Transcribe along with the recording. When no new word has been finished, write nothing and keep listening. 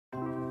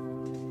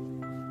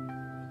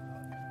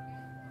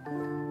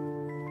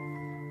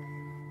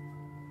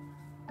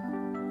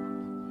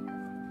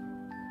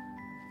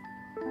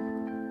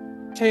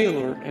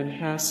Taylor and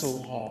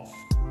Hasselhoff.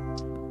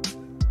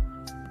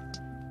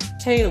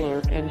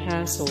 Taylor and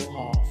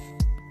Hasselhoff.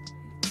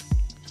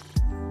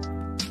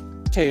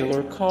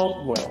 Taylor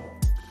Caldwell.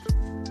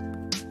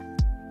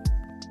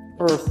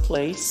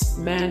 Birthplace,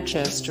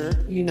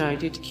 Manchester,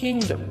 United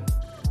Kingdom.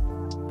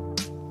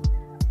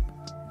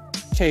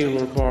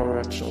 Taylor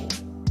Barachel.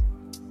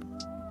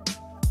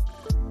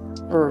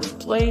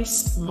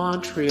 Birthplace,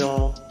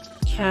 Montreal,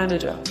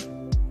 Canada.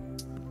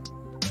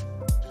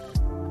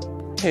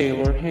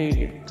 Taylor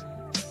Hagen.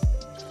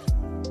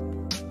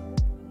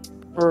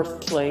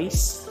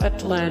 Birthplace,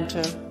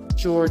 Atlanta,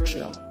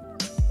 Georgia.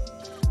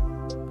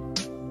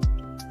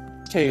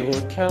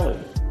 Taylor Kelly.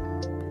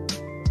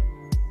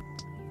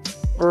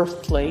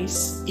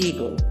 Birthplace,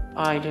 Eagle,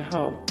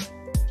 Idaho.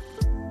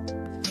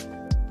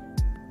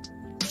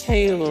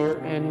 Taylor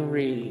and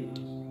Reed.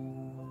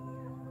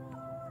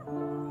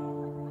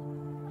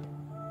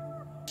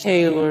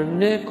 Taylor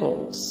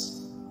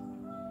Nichols.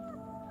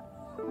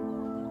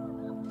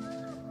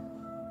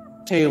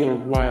 Taylor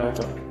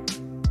Wilder.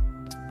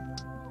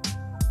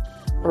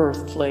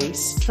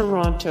 Birthplace,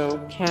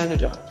 Toronto,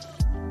 Canada.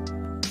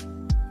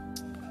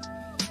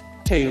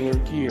 Taylor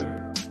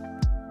Gear.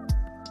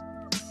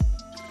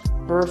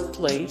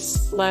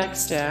 Birthplace,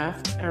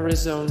 Flagstaff,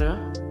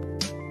 Arizona,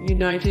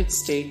 United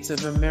States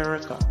of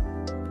America.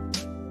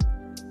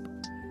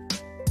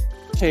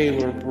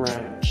 Taylor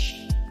Branch.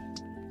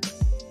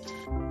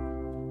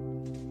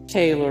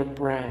 Taylor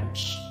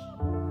Branch.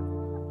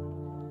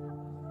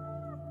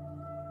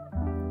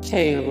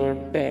 Taylor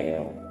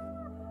Bale.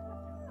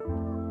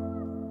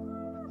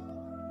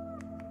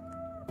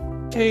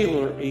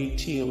 Taylor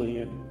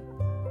Atelian.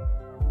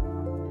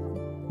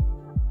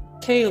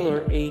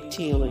 Taylor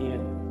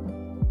Atelian.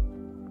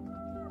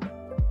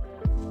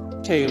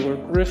 Taylor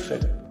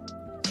Griffin.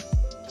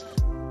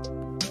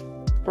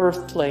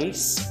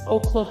 Birthplace,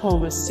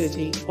 Oklahoma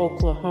City,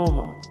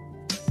 Oklahoma.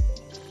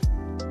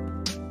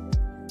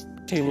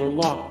 Taylor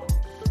Locke.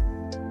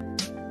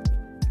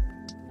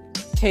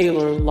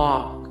 Taylor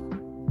Locke.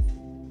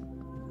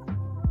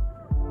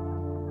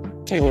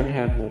 Taylor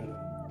Handley.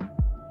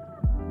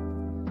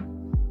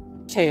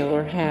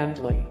 Taylor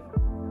Handley.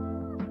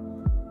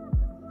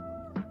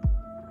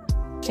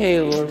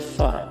 Taylor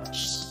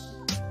Fudge.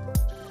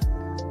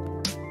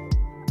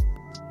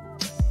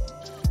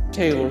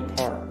 Taylor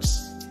Parks.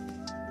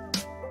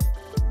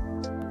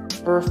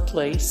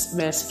 Birthplace,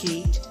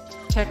 Mesquite,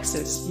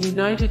 Texas,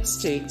 United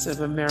States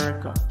of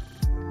America.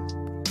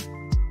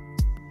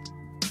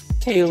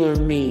 Taylor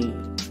Mead.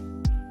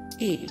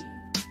 E.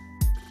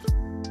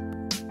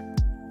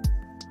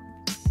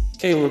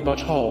 Taylor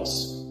Butch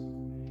Halls.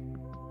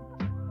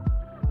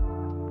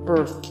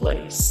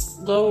 Birthplace,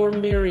 Lower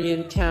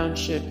Merion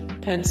Township,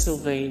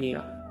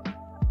 Pennsylvania.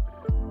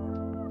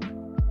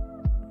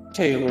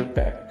 Taylor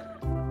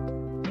Beck.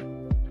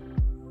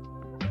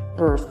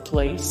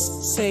 Birthplace,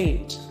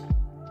 St.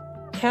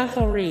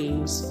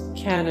 Catharines,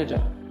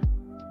 Canada.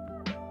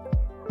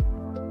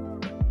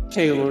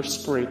 Taylor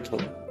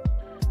Spraker.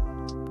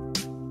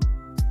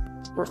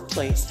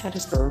 Birthplace,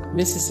 Hattiesburg,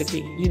 Mississippi,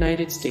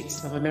 United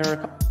States of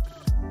America.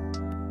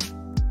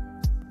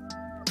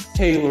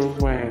 Taylor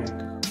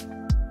Wang.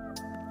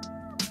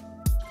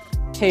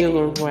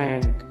 Taylor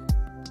Wang.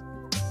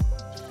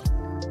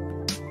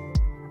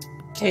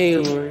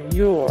 Taylor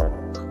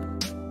York.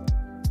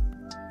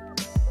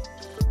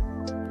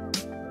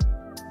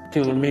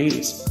 Taylor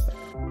Mays.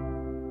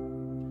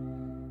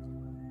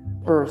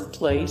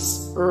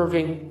 Birthplace,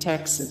 Irving,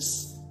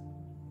 Texas.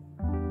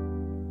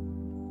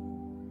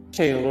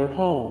 Taylor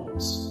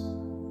Holmes.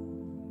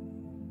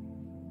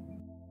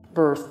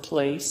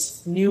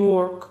 Birthplace,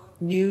 Newark,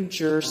 New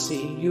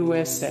Jersey,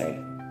 USA.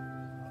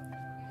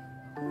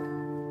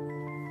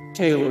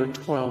 Taylor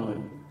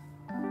Twellman.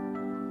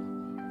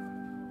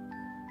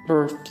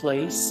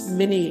 Birthplace,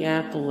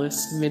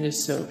 Minneapolis,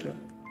 Minnesota.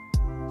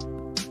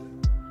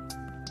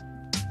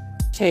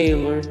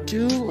 Taylor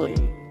Dooley.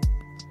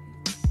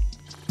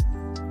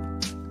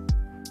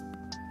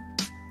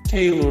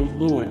 Taylor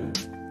Lewin.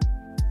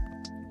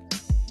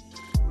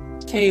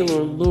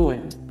 Taylor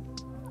Lewin.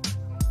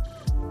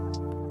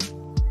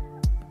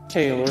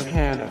 Taylor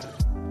Hannah.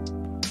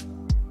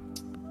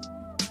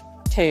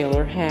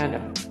 Taylor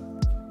Hannah.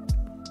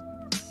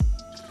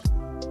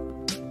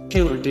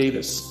 Taylor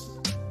Davis.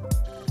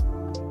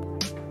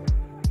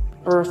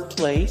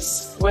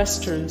 Birthplace,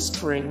 Western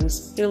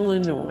Springs,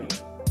 Illinois.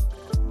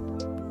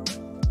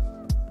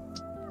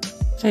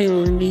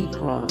 Taylor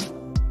Necron.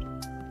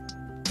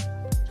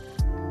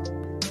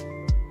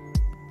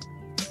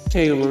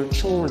 Taylor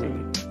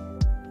Chorney.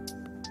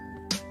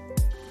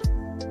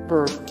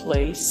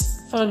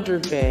 Birthplace, Thunder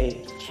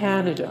Bay,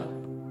 Canada.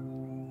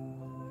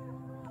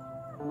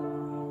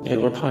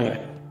 Taylor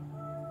Pyatt.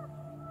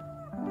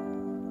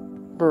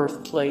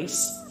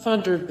 Birthplace,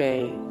 Thunder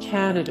Bay,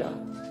 Canada.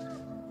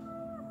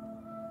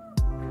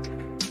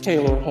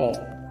 Taylor Hall.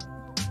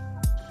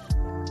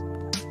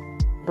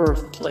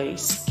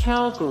 Birthplace,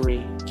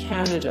 Calgary,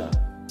 Canada.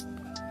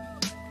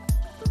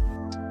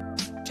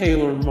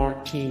 Taylor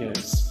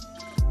Martinez.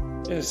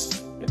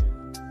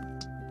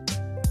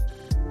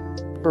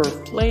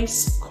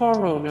 Birthplace,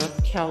 Corona,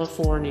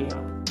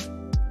 California.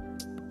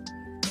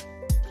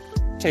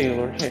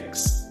 Taylor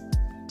Hicks.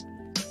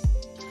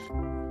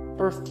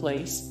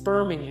 Birthplace,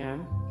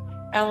 Birmingham,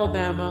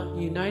 Alabama,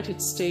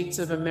 United States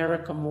of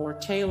America. More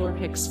Taylor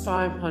Hicks,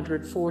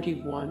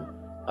 541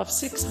 of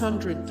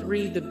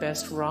 603. The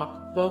best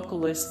rock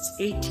vocalists,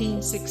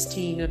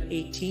 1816 of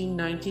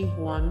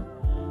 1891.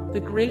 The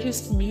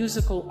greatest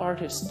musical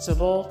artists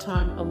of all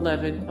time,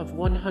 11 of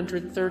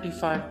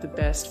 135. The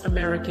best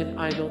American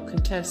Idol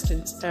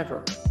contestants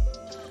ever.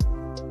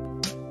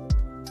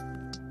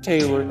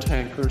 Taylor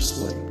Taylor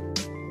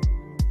Swift.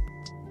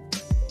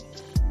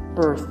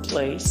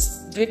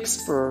 Birthplace,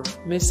 Vicksburg,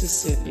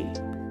 Mississippi.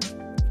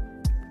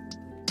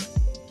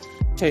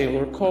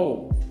 Taylor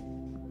Cole.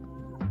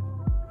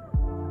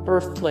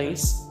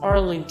 Birthplace,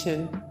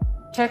 Arlington,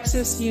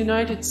 Texas,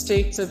 United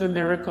States of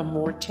America.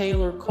 More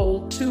Taylor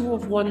Cole, 2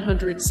 of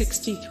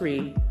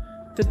 163.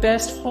 The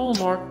best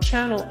Hallmark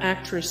Channel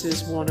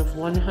actresses, 1 of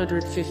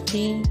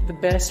 115. The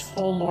best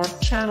Hallmark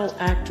Channel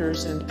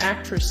actors and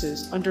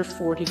actresses, under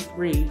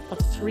 43 of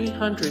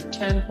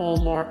 310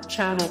 Hallmark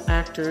Channel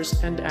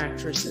actors and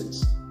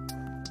actresses.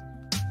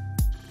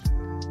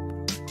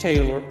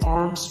 Taylor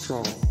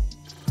Armstrong.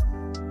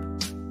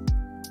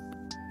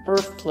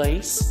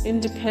 Birthplace,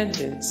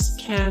 Independence,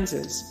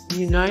 Kansas,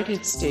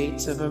 United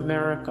States of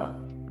America.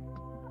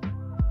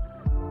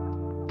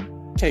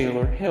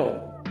 Taylor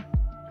Hill.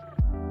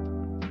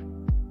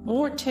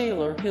 More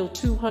Taylor Hill,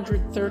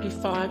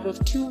 235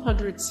 of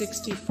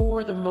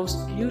 264. The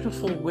most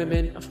beautiful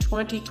women of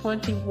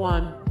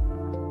 2021.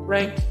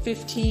 Ranked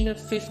 15 of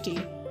 50.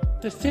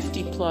 The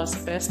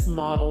 50-plus best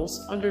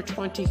models under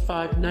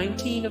 25,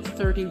 19 of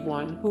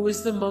 31. Who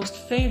is the most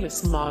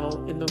famous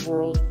model in the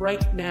world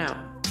right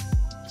now?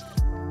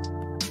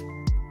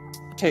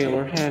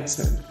 Taylor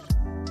Hanson.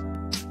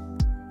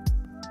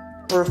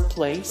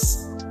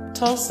 Birthplace,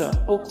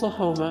 Tulsa,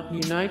 Oklahoma,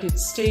 United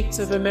States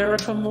of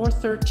America. More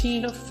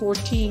 13 of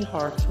 14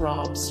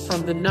 heartthrobs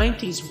from the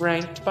 90s,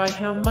 ranked by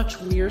how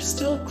much we're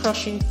still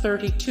crushing.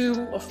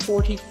 32 of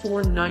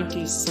 44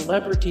 90s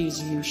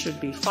celebrities you should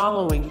be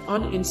following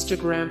on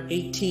Instagram.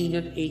 18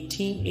 of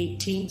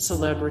 18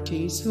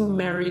 celebrities who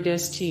married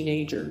as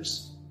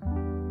teenagers.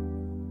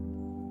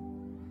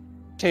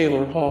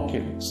 Taylor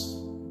Hawkins.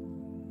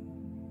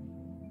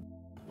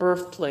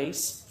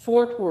 Birthplace,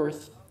 Fort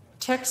Worth,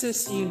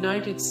 Texas,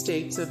 United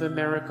States of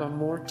America.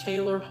 More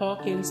Taylor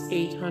Hawkins,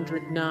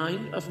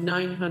 809 of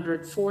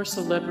 904.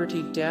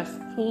 Celebrity death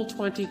pool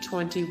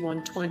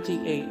 2021,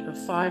 28 of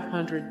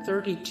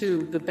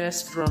 532. The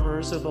best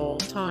drummers of all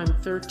time,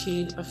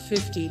 13 of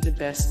 50. The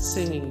best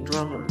singing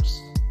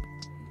drummers.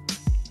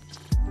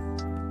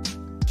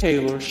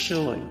 Taylor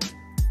Schilling.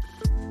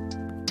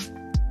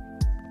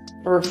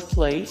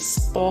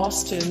 Birthplace,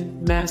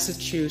 Boston,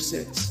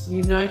 Massachusetts,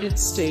 United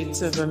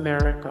States of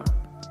America.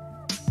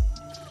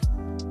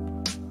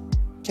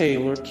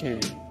 Taylor King.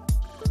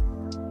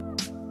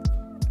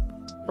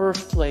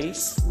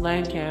 Birthplace,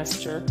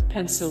 Lancaster,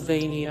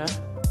 Pennsylvania,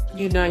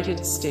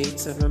 United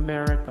States of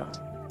America.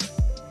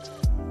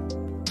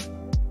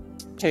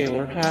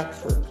 Taylor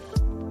Hackford.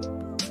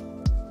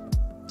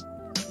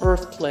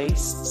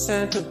 Birthplace,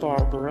 Santa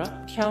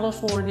Barbara,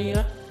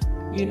 California,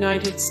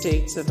 United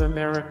States of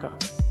America.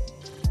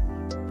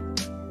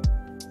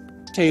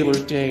 Taylor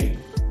Dane.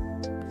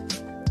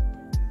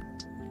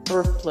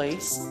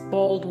 Birthplace,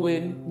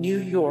 Baldwin, New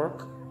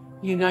York,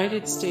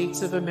 United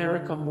States of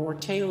America. More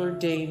Taylor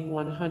Dane,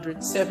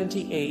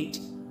 178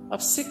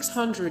 of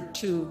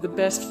 602. The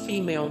best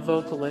female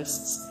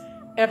vocalists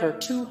ever,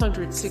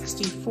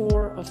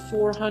 264 of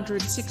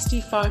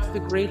 465. The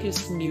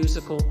greatest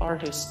musical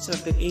artists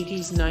of the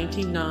 80s,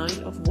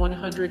 99 of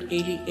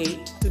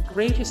 188. The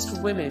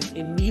greatest women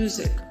in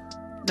music,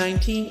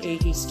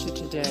 1980s to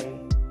today.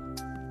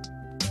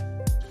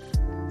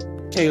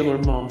 Taylor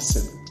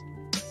Momsen.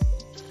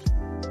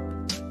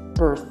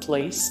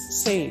 Birthplace,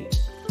 St.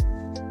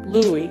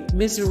 Louis,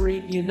 Missouri,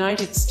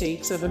 United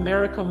States of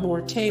America. More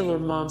Taylor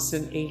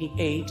Momsen,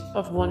 88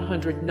 of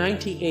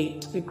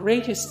 198. The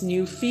greatest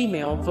new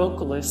female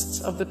vocalists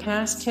of the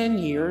past 10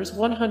 years,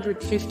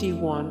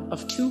 151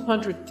 of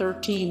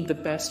 213. The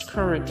best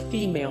current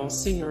female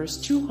singers,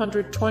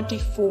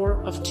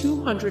 224 of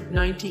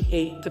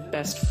 298. The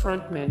best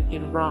frontmen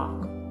in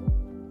rock.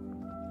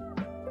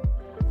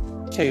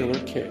 Taylor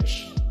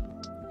Kitsch.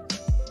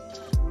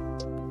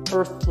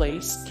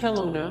 Birthplace,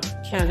 Kelowna,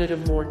 Canada.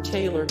 More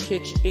Taylor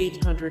Kitsch,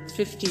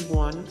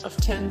 851 of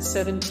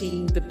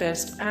 1017. The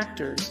best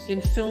actors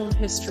in film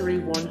history,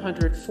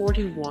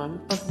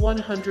 141 of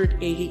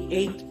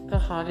 188. The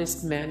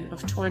hottest men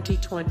of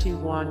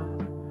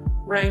 2021,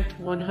 ranked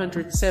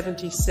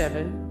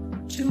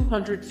 177,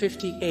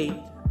 258.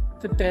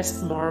 The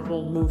best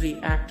Marvel movie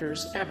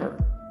actors ever.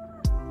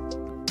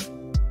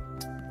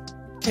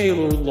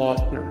 Taylor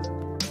Lautner.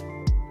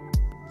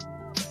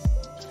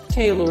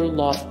 Taylor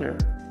Lautner.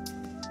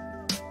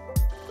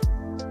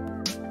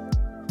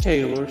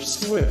 Taylor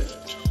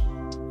Swift.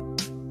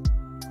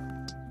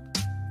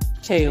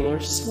 Taylor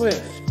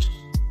Swift.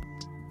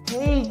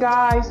 Hey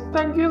guys,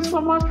 thank you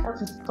so much for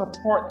the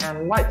support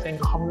and likes and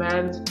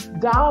comments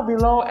down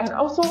below, and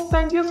also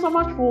thank you so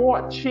much for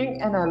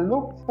watching, and I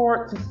look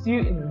forward to see you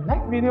in the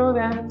next video.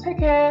 Then take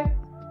care.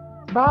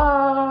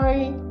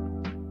 Bye.